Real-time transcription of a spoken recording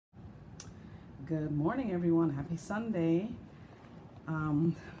Good morning, everyone. Happy Sunday.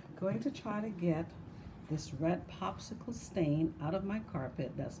 Going to try to get this red popsicle stain out of my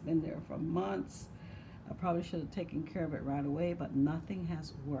carpet that's been there for months. I probably should have taken care of it right away, but nothing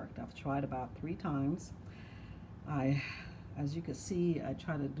has worked. I've tried about 3 times. As you can see, I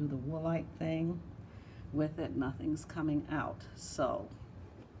try to do the woolite thing with it. Nothing's coming out. So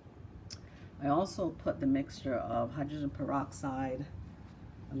I also put the mixture of hydrogen peroxide,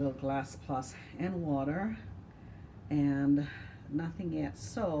 a little glass plus, and water, and nothing yet.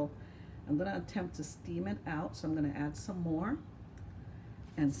 So I'm going to attempt to steam it out. So I'm going to add some more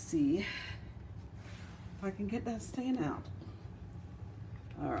and see if I can get that stain out.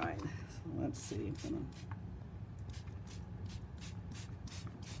 All right, so let's see.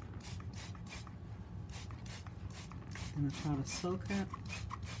 I'm gonna try to soak it.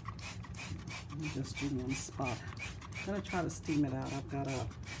 Let me just do one spot. I'm gonna try to steam it out. I've got a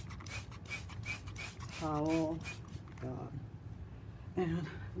towel, God, and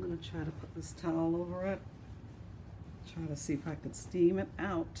I'm gonna try to put this towel over it. Try to see if I could steam it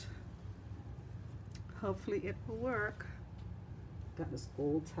out. Hopefully it will work. Got this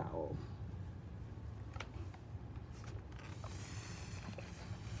old towel.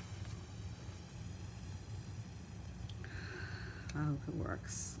 I hope it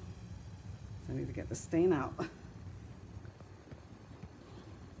works. I need to get the stain out. Try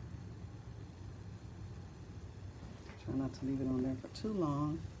not to leave it on there for too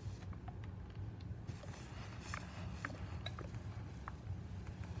long.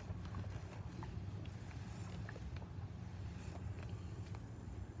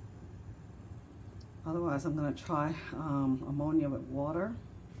 Otherwise, I'm going to try ammonia with water.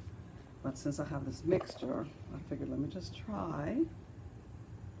 But since I have this mixture, I figured let me just try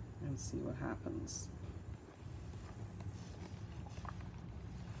and see what happens.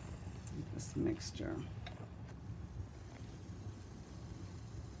 This mixture.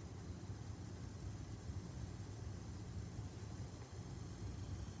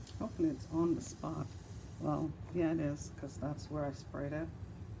 Hopefully it's on the spot. Well, yeah, it is, because that's where I sprayed it.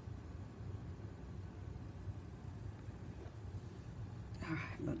 All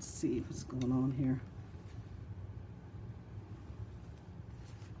right, let's see what's going on here.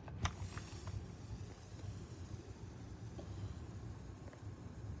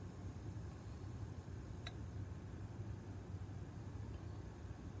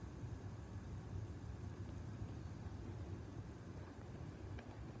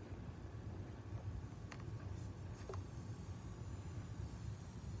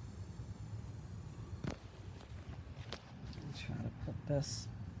 Try to put this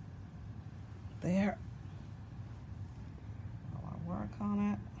there while I work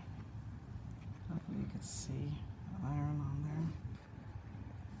on it. Hopefully you can see the iron on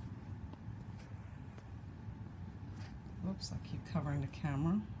there. Oops, I keep covering the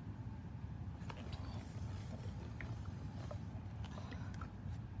camera.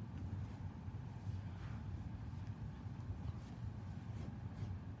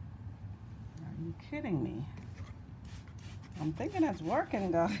 Are you kidding me? I'm thinking it's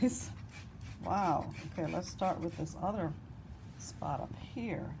working, guys. Wow. Okay, let's start with this other spot up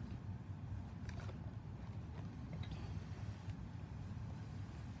here.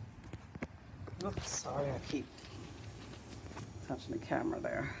 Oops, sorry, I keep touching the camera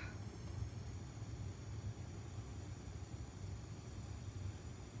there.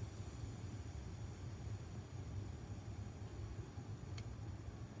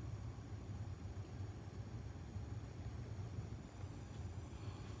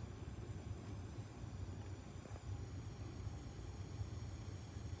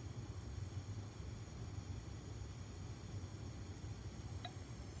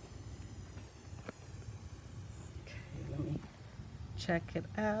 Check it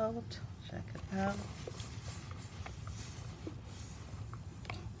out. Check it out.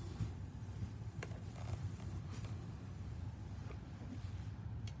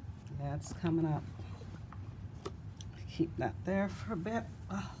 Yeah, it's coming up. Keep that there for a bit.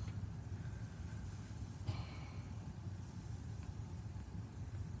 Oh.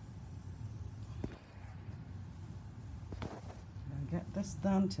 I'll get this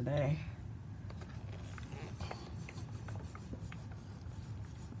done today.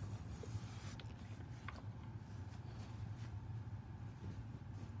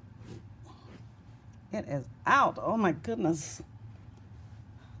 It is out. Oh my goodness.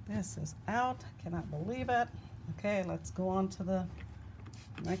 This is out. Cannot believe it. Okay, let's go on to the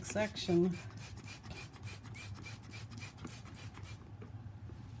next section.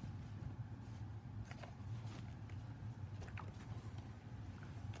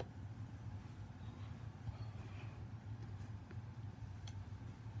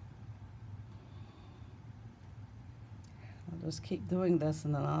 just keep doing this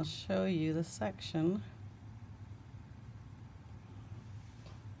and then I'll show you the section.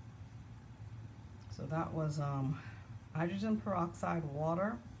 So that was hydrogen peroxide,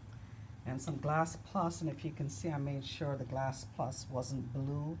 water, and some Glass Plus. And if you can see, I made sure the Glass Plus wasn't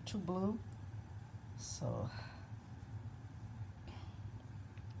blue, too blue. So,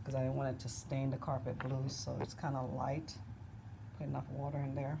 because I didn't want it to stain the carpet blue, so it's kind of light. Put enough water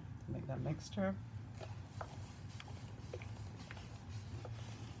in there to make that mixture.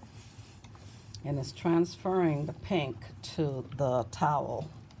 And it's transferring the pink to the towel.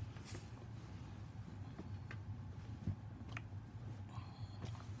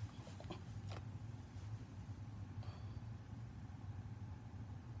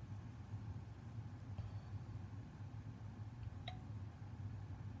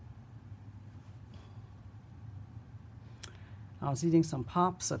 I was eating some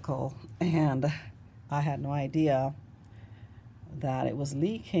popsicle and I had no idea that it was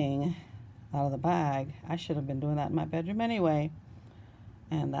leaking out of the bag. I should have been doing that in my bedroom anyway,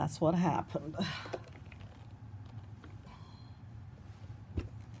 and that's what happened. All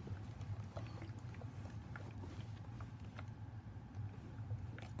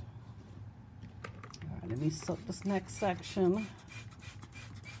right, let me soak this next section.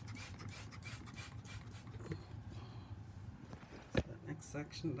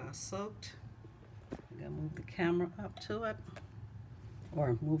 Section that I soaked. I'm gonna move the camera up to it,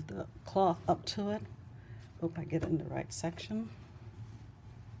 or move the cloth up to it. Hope I get it in the right section.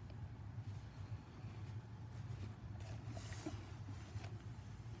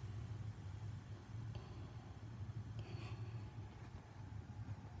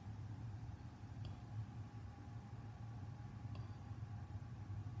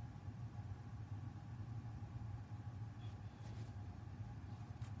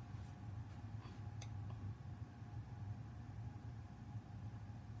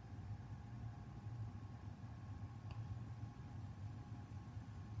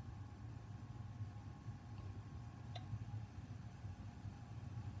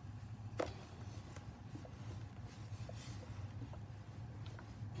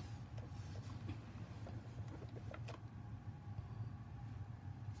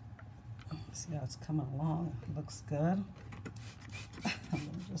 See how it's coming along. It looks good. I'm gonna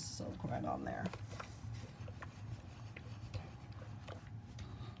just soak right on there.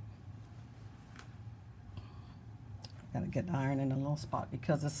 Gotta get the iron in a little spot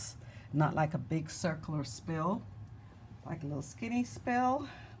because it's not like a big circular spill, like a little skinny spill.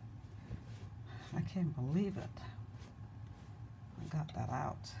 I can't believe it. I got that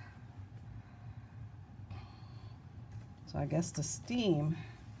out. So I guess the steam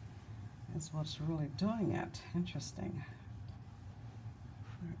is what's really doing it. Interesting.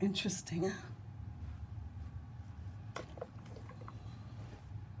 Interesting.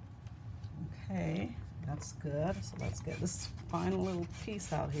 Okay, that's good. So let's get this final little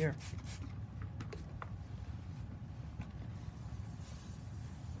piece out here.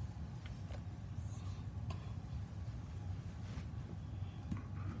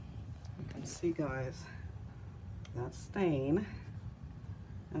 You can see, guys, that stain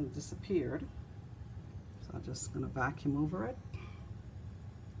and disappeared. So I'm just gonna vacuum over it.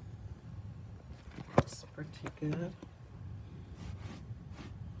 It's pretty good.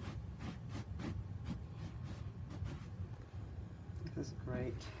 This is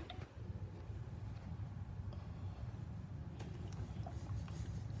great.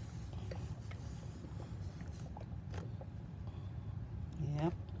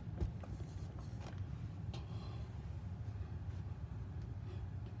 Yep.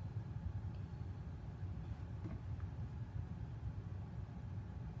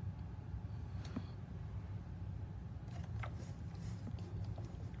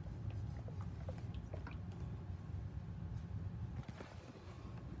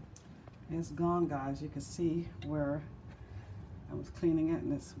 It's gone, guys. You can see where I was cleaning it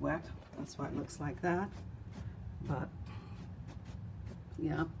and it's wet. That's why it looks like that. But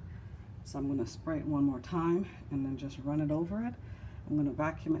yeah, so I'm gonna spray it one more time and then just run it over it. I'm gonna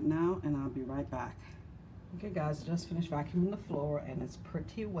vacuum it now and I'll be right back. Okay, guys, I just finished vacuuming the floor and it's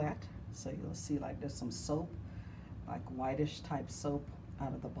pretty wet. So you'll see like there's some soap, like whitish type soap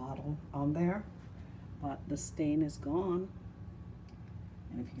out of the bottle on there. But the stain is gone.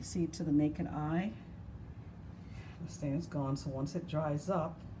 And if you can see to the naked eye, the stain is gone. So once it dries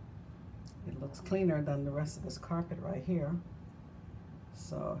up, it looks cleaner than the rest of this carpet right here.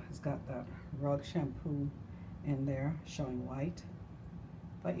 So it's got that rug shampoo in there showing white.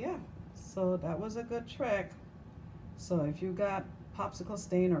 But yeah, so that was a good trick. So if you got popsicle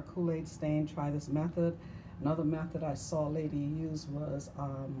stain or Kool-Aid stain, try this method. Another method I saw a lady use was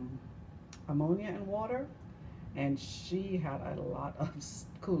ammonia and water, and she had a lot of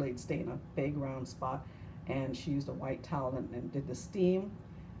Kool-Aid stain, a big round spot, and she used a white towel and did the steam,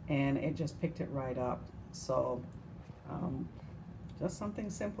 and it just picked it right up. So just something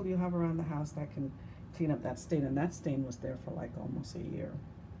simple you have around the house that can clean up that stain, and that stain was there for like almost a year.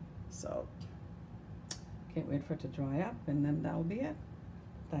 So can't wait for it to dry up, and then that'll be it.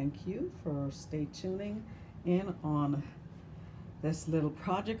 Thank you for stay tuning in on this little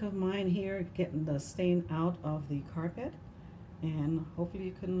project of mine here, getting the stain out of the carpet, and hopefully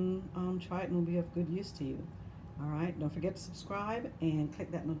you can try it and it'll be of good use to you. All right, don't forget to subscribe and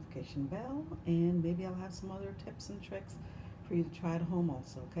click that notification bell, and maybe I'll have some other tips and tricks for you to try at home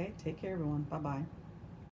also. Okay, take care everyone. Bye bye.